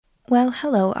Well,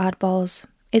 hello, oddballs.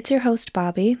 It's your host,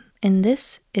 Bobby, and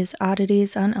this is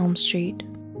Oddities on Elm Street.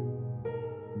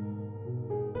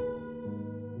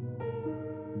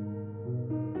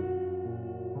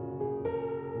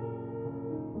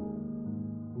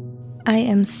 I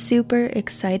am super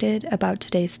excited about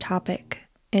today's topic.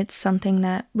 It's something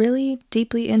that really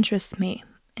deeply interests me,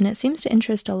 and it seems to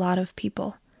interest a lot of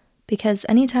people, because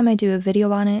anytime I do a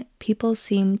video on it, people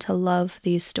seem to love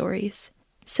these stories.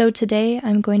 So today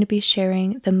I'm going to be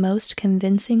sharing the most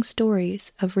convincing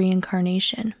stories of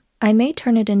reincarnation. I may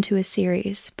turn it into a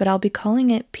series, but I'll be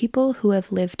calling it People Who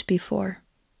Have Lived Before.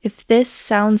 If this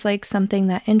sounds like something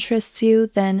that interests you,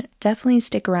 then definitely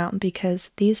stick around because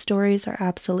these stories are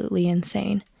absolutely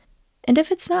insane. And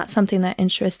if it's not something that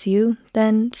interests you,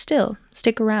 then still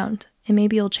stick around and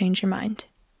maybe you'll change your mind.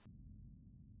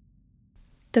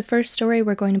 The first story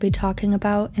we're going to be talking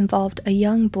about involved a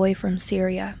young boy from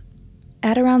Syria.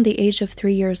 At around the age of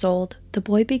 3 years old, the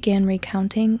boy began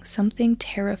recounting something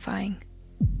terrifying.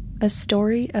 A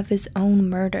story of his own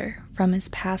murder from his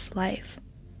past life.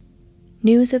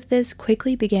 News of this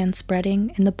quickly began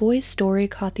spreading, and the boy's story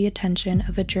caught the attention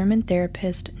of a German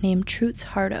therapist named Trutz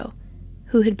Hardo,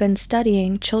 who had been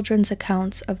studying children's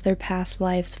accounts of their past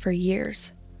lives for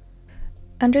years.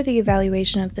 Under the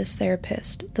evaluation of this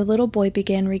therapist, the little boy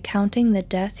began recounting the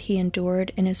death he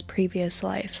endured in his previous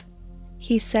life.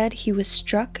 He said he was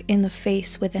struck in the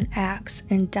face with an axe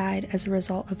and died as a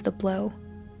result of the blow.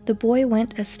 The boy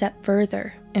went a step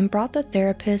further and brought the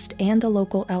therapist and the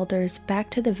local elders back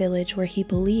to the village where he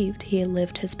believed he had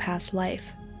lived his past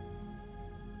life.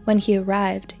 When he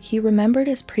arrived, he remembered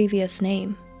his previous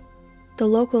name. The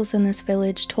locals in this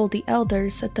village told the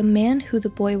elders that the man who the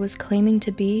boy was claiming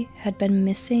to be had been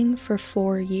missing for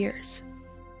 4 years.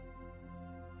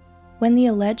 When the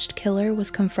alleged killer was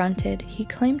confronted, he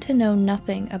claimed to know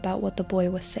nothing about what the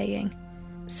boy was saying.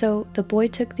 So the boy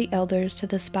took the elders to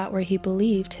the spot where he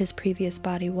believed his previous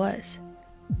body was.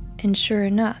 And sure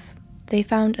enough, they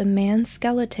found a man's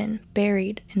skeleton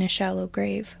buried in a shallow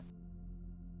grave.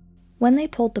 When they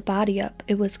pulled the body up,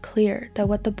 it was clear that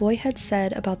what the boy had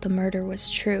said about the murder was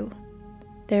true.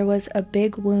 There was a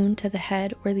big wound to the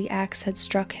head where the axe had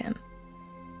struck him.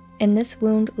 And this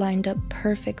wound lined up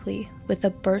perfectly with a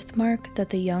birthmark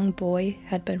that the young boy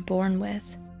had been born with.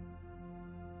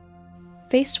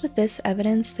 Faced with this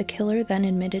evidence, the killer then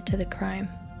admitted to the crime.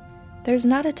 There's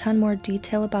not a ton more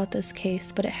detail about this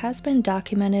case, but it has been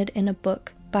documented in a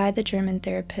book by the German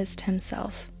therapist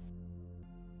himself.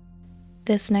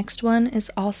 This next one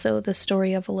is also the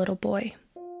story of a little boy.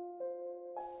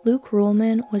 Luke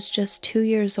Ruhlman was just 2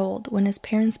 years old when his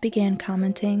parents began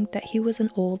commenting that he was an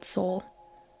old soul.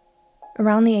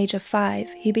 Around the age of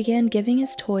 5, he began giving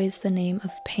his toys the name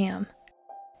of Pam.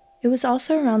 It was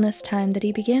also around this time that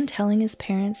he began telling his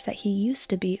parents that he used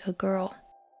to be a girl.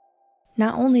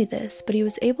 Not only this, but he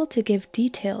was able to give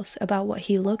details about what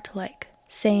he looked like,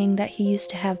 saying that he used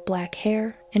to have black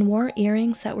hair and wore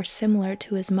earrings that were similar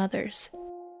to his mother's.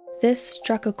 This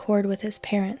struck a chord with his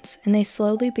parents, and they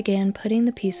slowly began putting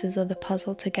the pieces of the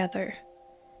puzzle together.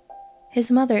 His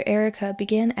mother, Erica,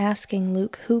 began asking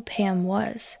Luke who Pam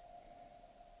was.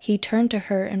 He turned to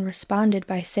her and responded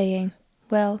by saying,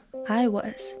 "Well, I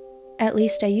was. At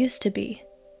least I used to be.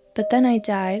 But then I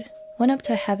died, went up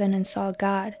to heaven and saw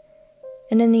God.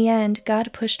 And in the end,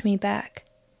 God pushed me back.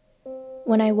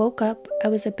 When I woke up, I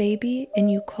was a baby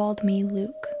and you called me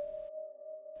Luke."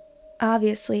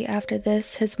 Obviously, after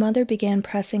this, his mother began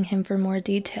pressing him for more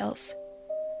details.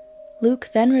 Luke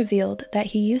then revealed that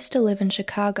he used to live in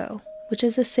Chicago, which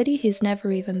is a city he's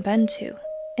never even been to,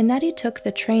 and that he took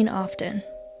the train often.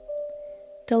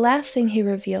 The last thing he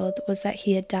revealed was that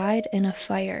he had died in a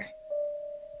fire.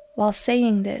 While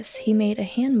saying this, he made a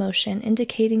hand motion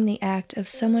indicating the act of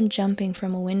someone jumping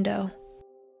from a window.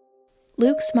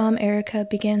 Luke's mom, Erica,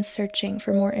 began searching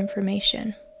for more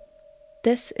information.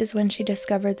 This is when she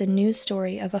discovered the news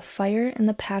story of a fire in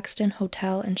the Paxton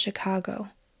Hotel in Chicago.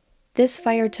 This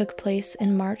fire took place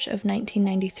in March of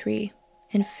 1993,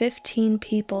 and 15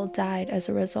 people died as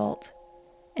a result.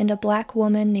 And a black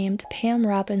woman named Pam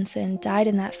Robinson died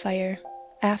in that fire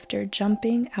after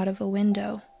jumping out of a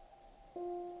window.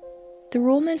 The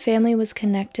Ruhlman family was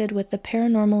connected with the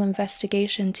paranormal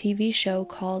investigation TV show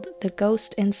called The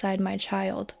Ghost Inside My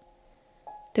Child.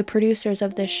 The producers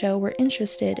of this show were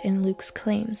interested in Luke's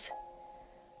claims.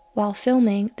 While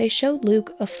filming, they showed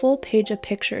Luke a full page of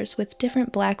pictures with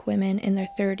different black women in their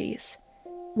 30s.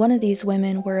 One of these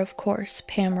women were, of course,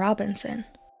 Pam Robinson.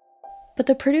 But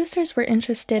the producers were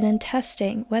interested in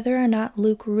testing whether or not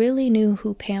Luke really knew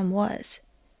who Pam was.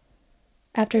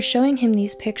 After showing him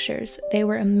these pictures, they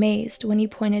were amazed when he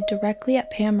pointed directly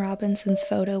at Pam Robinson's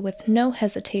photo with no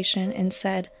hesitation and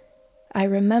said, "I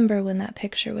remember when that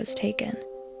picture was taken."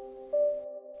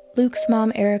 Luke's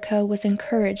mom, Erica, was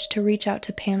encouraged to reach out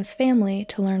to Pam's family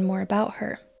to learn more about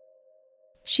her.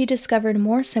 She discovered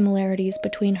more similarities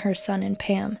between her son and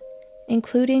Pam,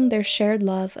 including their shared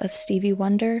love of Stevie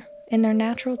Wonder and their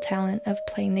natural talent of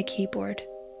playing the keyboard.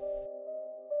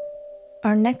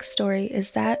 Our next story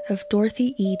is that of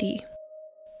Dorothy Eady.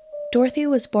 Dorothy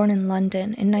was born in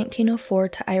London in 1904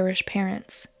 to Irish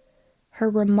parents. Her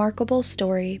remarkable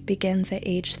story begins at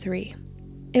age 3.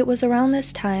 It was around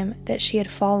this time that she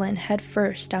had fallen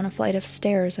headfirst down a flight of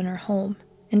stairs in her home,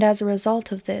 and as a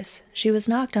result of this, she was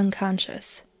knocked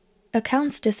unconscious.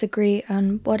 Accounts disagree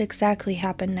on what exactly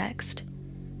happened next.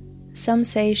 Some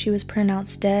say she was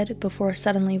pronounced dead before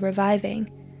suddenly reviving,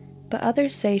 but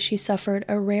others say she suffered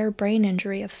a rare brain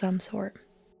injury of some sort.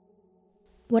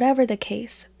 Whatever the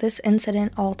case, this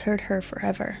incident altered her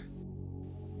forever.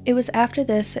 It was after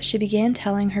this that she began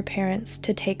telling her parents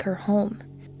to take her home.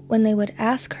 When they would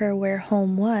ask her where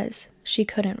home was, she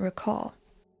couldn't recall.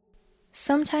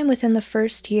 Sometime within the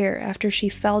first year after she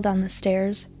fell down the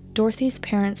stairs, Dorothy's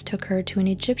parents took her to an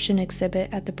Egyptian exhibit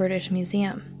at the British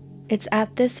Museum. It's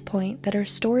at this point that her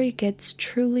story gets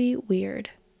truly weird.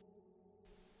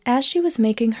 As she was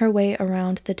making her way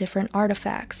around the different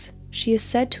artifacts, she is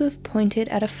said to have pointed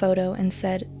at a photo and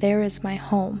said, "There is my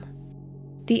home."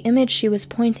 The image she was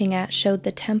pointing at showed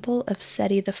the temple of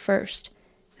Seti I,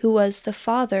 who was the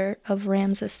father of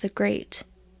Ramses the Great.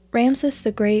 Ramses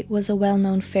the Great was a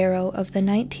well-known pharaoh of the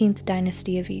 19th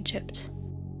dynasty of Egypt.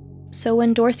 So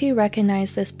when Dorothy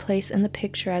recognized this place in the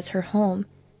picture as her home,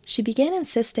 she began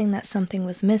insisting that something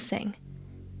was missing.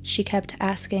 She kept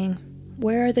asking,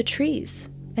 "Where are the trees?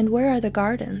 And where are the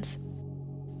gardens?"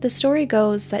 The story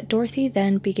goes that Dorothy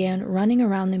then began running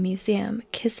around the museum,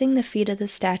 kissing the feet of the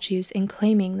statues and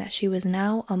claiming that she was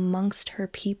now amongst her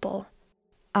people.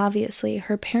 Obviously,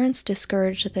 her parents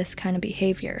discouraged this kind of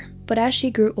behavior, but as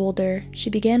she grew older, she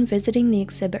began visiting the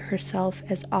exhibit herself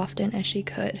as often as she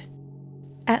could.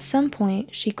 At some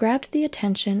point, she grabbed the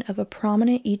attention of a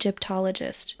prominent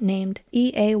Egyptologist named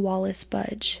E.A. Wallace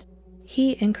Budge.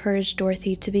 He encouraged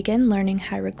Dorothy to begin learning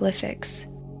hieroglyphics.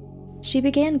 She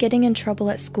began getting in trouble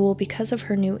at school because of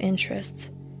her new interests.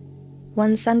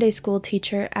 One Sunday school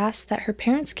teacher asked that her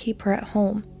parents keep her at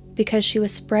home because she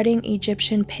was spreading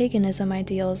Egyptian paganism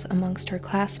ideals amongst her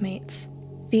classmates.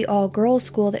 The all-girls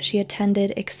school that she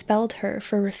attended expelled her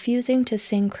for refusing to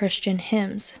sing Christian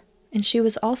hymns, and she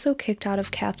was also kicked out of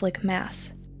Catholic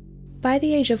Mass. By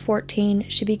the age of 14,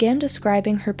 she began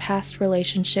describing her past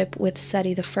relationship with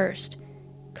Seti I,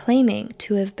 claiming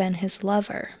to have been his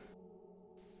lover.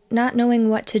 Not knowing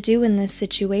what to do in this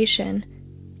situation,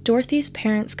 Dorothy's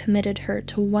parents committed her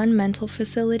to one mental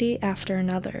facility after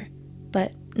another,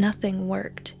 but nothing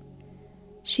worked.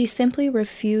 She simply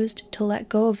refused to let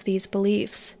go of these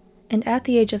beliefs, and at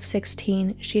the age of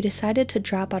 16, she decided to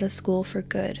drop out of school for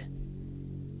good.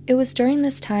 It was during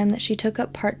this time that she took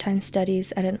up part-time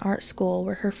studies at an art school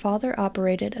where her father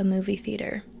operated a movie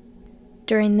theater.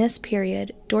 During this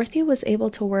period, Dorothy was able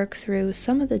to work through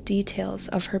some of the details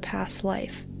of her past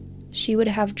life. She would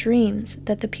have dreams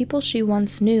that the people she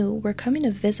once knew were coming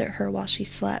to visit her while she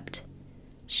slept.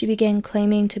 She began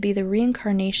claiming to be the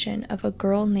reincarnation of a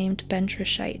girl named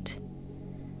Bentrashite.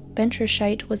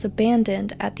 Bentrashite was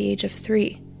abandoned at the age of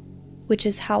 3, which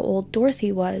is how old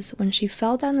Dorothy was when she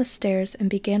fell down the stairs and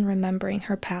began remembering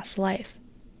her past life.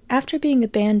 After being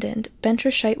abandoned,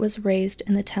 Bentrashite was raised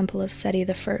in the Temple of Seti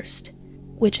I,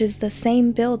 which is the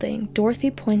same building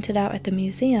Dorothy pointed out at the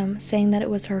museum, saying that it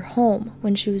was her home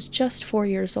when she was just 4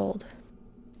 years old.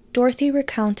 Dorothy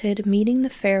recounted meeting the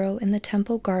pharaoh in the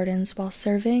temple gardens while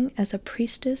serving as a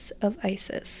priestess of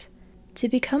Isis. To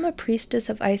become a priestess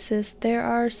of Isis, there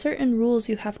are certain rules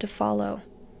you have to follow.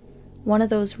 One of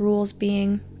those rules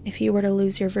being, if you were to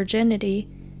lose your virginity,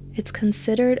 it's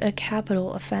considered a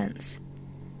capital offense,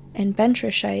 and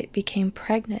Bentrashite became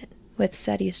pregnant with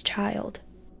Seti's child.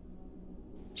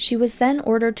 She was then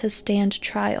ordered to stand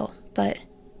trial, but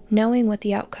knowing what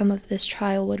the outcome of this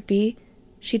trial would be,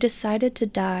 she decided to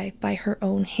die by her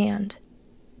own hand.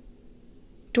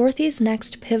 Dorothy's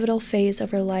next pivotal phase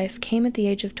of her life came at the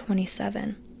age of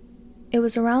 27. It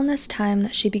was around this time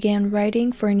that she began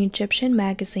writing for an Egyptian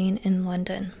magazine in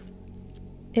London.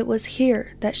 It was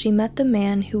here that she met the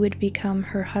man who would become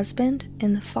her husband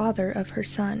and the father of her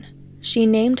son. She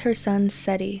named her son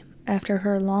Seti after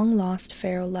her long-lost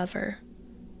pharaoh lover.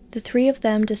 The three of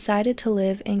them decided to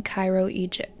live in Cairo,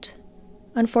 Egypt.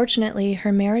 Unfortunately,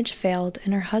 her marriage failed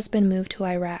and her husband moved to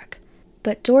Iraq.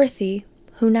 But Dorothy,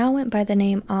 who now went by the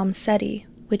name Seti,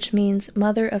 which means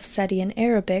Mother of Seti in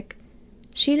Arabic,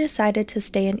 she decided to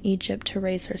stay in Egypt to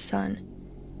raise her son.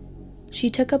 She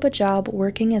took up a job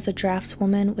working as a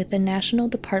draftswoman with the National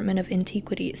Department of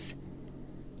Antiquities.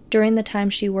 During the time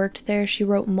she worked there, she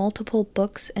wrote multiple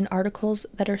books and articles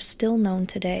that are still known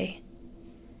today.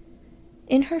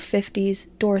 In her 50s,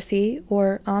 Dorothy,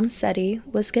 or Seti,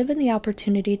 was given the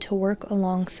opportunity to work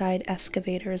alongside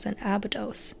excavators in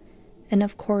Abydos, and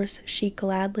of course she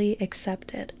gladly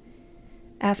accepted.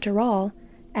 After all,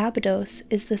 Abydos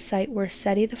is the site where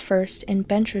Seti I and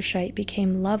Bentreshite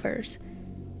became lovers,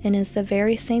 and is the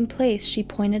very same place she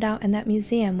pointed out in that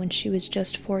museum when she was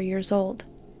just 4 years old.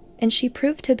 And she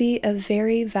proved to be a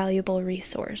very valuable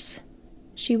resource.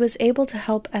 She was able to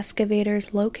help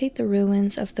excavators locate the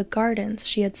ruins of the gardens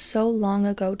she had so long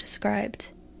ago described.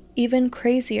 Even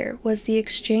crazier was the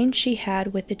exchange she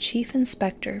had with the chief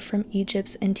inspector from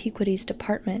Egypt's Antiquities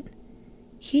Department.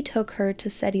 He took her to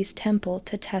Seti's temple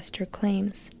to test her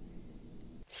claims.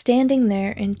 Standing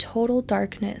there in total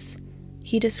darkness,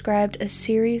 he described a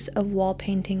series of wall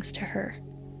paintings to her.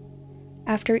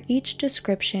 After each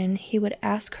description, he would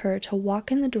ask her to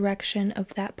walk in the direction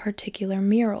of that particular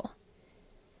mural.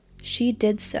 She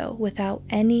did so without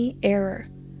any error,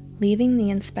 leaving the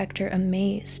inspector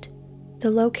amazed.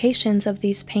 The locations of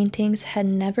these paintings had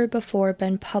never before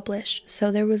been published,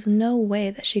 so there was no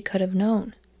way that she could have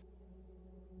known.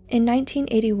 In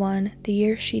 1981, the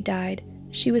year she died,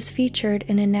 she was featured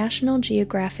in a National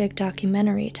Geographic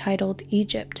documentary titled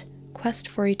Egypt: Quest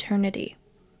for Eternity.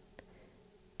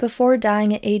 Before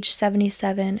dying at age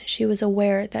 77, she was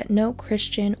aware that no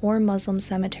Christian or Muslim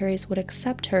cemeteries would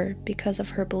accept her because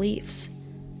of her beliefs.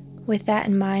 With that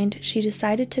in mind, she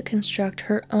decided to construct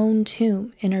her own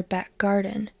tomb in her back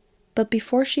garden. But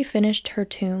before she finished her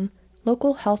tomb,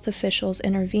 local health officials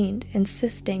intervened,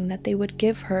 insisting that they would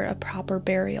give her a proper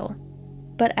burial.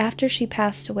 But after she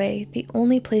passed away, the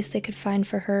only place they could find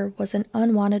for her was an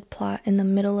unwanted plot in the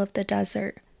middle of the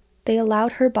desert. They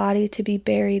allowed her body to be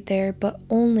buried there, but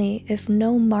only if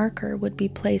no marker would be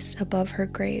placed above her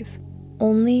grave.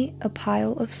 Only a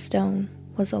pile of stone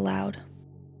was allowed.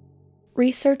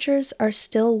 Researchers are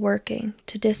still working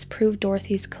to disprove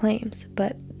Dorothy's claims,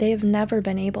 but they have never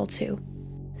been able to.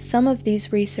 Some of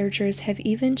these researchers have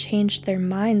even changed their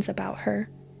minds about her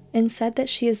and said that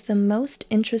she is the most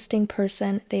interesting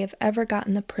person they have ever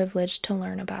gotten the privilege to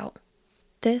learn about.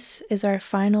 This is our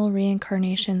final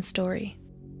reincarnation story.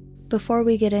 Before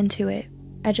we get into it,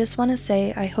 I just want to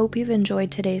say I hope you've enjoyed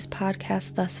today's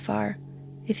podcast thus far.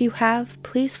 If you have,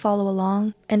 please follow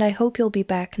along, and I hope you'll be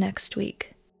back next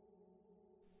week.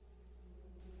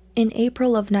 In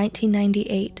April of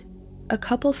 1998, a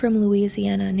couple from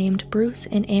Louisiana named Bruce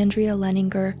and Andrea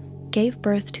Leninger gave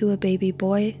birth to a baby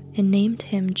boy and named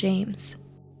him James.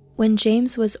 When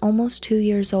James was almost 2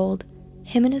 years old,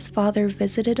 him and his father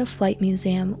visited a flight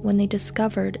museum when they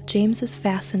discovered James's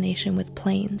fascination with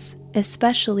planes,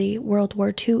 especially World War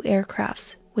II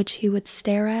aircrafts, which he would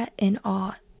stare at in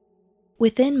awe.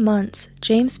 Within months,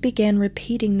 James began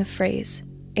repeating the phrase,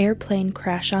 "airplane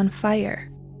crash on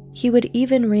fire." He would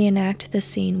even reenact the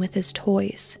scene with his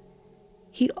toys.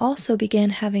 He also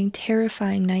began having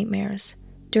terrifying nightmares.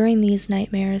 During these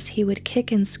nightmares, he would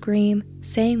kick and scream,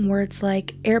 saying words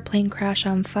like "airplane crash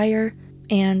on fire"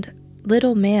 and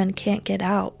 "little man can't get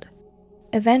out."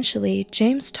 Eventually,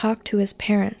 James talked to his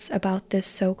parents about this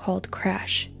so-called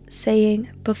crash, saying,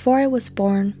 "Before I was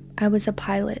born, I was a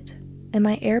pilot, and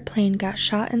my airplane got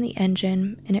shot in the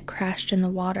engine and it crashed in the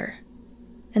water.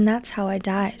 And that's how I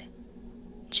died."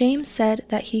 James said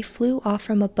that he flew off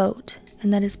from a boat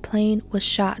and that his plane was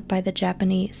shot by the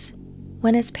Japanese.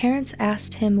 When his parents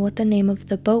asked him what the name of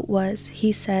the boat was,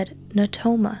 he said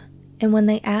Natoma, and when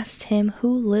they asked him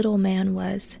who Little Man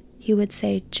was, he would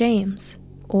say James,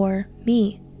 or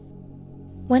me.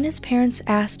 When his parents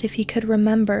asked if he could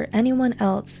remember anyone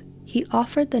else, he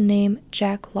offered the name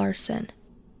Jack Larson.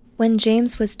 When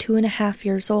James was 2.5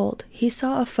 years old, he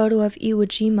saw a photo of Iwo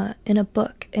Jima in a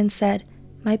book and said,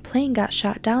 "My plane got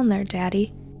shot down there,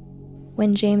 Daddy."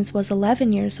 When James was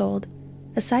 11 years old,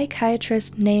 a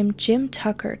psychiatrist named Jim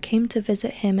Tucker came to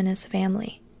visit him and his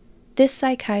family. This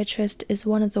psychiatrist is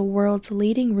one of the world's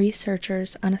leading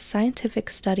researchers on a scientific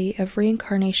study of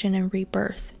reincarnation and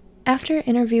rebirth. After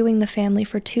interviewing the family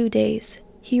for 2 days,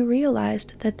 he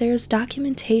realized that there is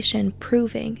documentation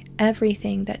proving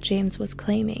everything that James was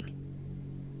claiming.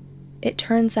 It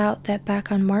turns out that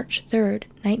back on March 3rd,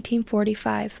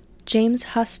 1945, James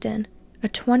Huston, a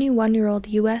 21-year-old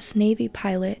U.S. Navy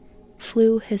pilot,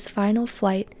 flew his final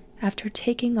flight after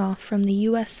taking off from the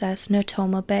USS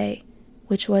Natoma Bay,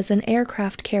 which was an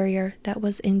aircraft carrier that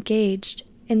was engaged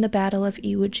in the Battle of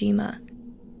Iwo Jima.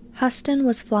 Huston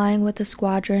was flying with a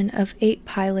squadron of 8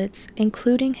 pilots,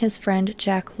 including his friend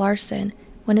Jack Larson,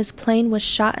 when his plane was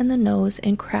shot in the nose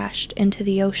and crashed into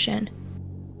the ocean.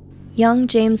 Young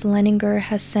James Leninger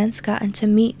has since gotten to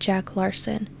meet Jack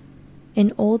Larson,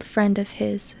 an old friend of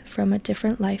his from a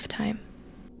different lifetime.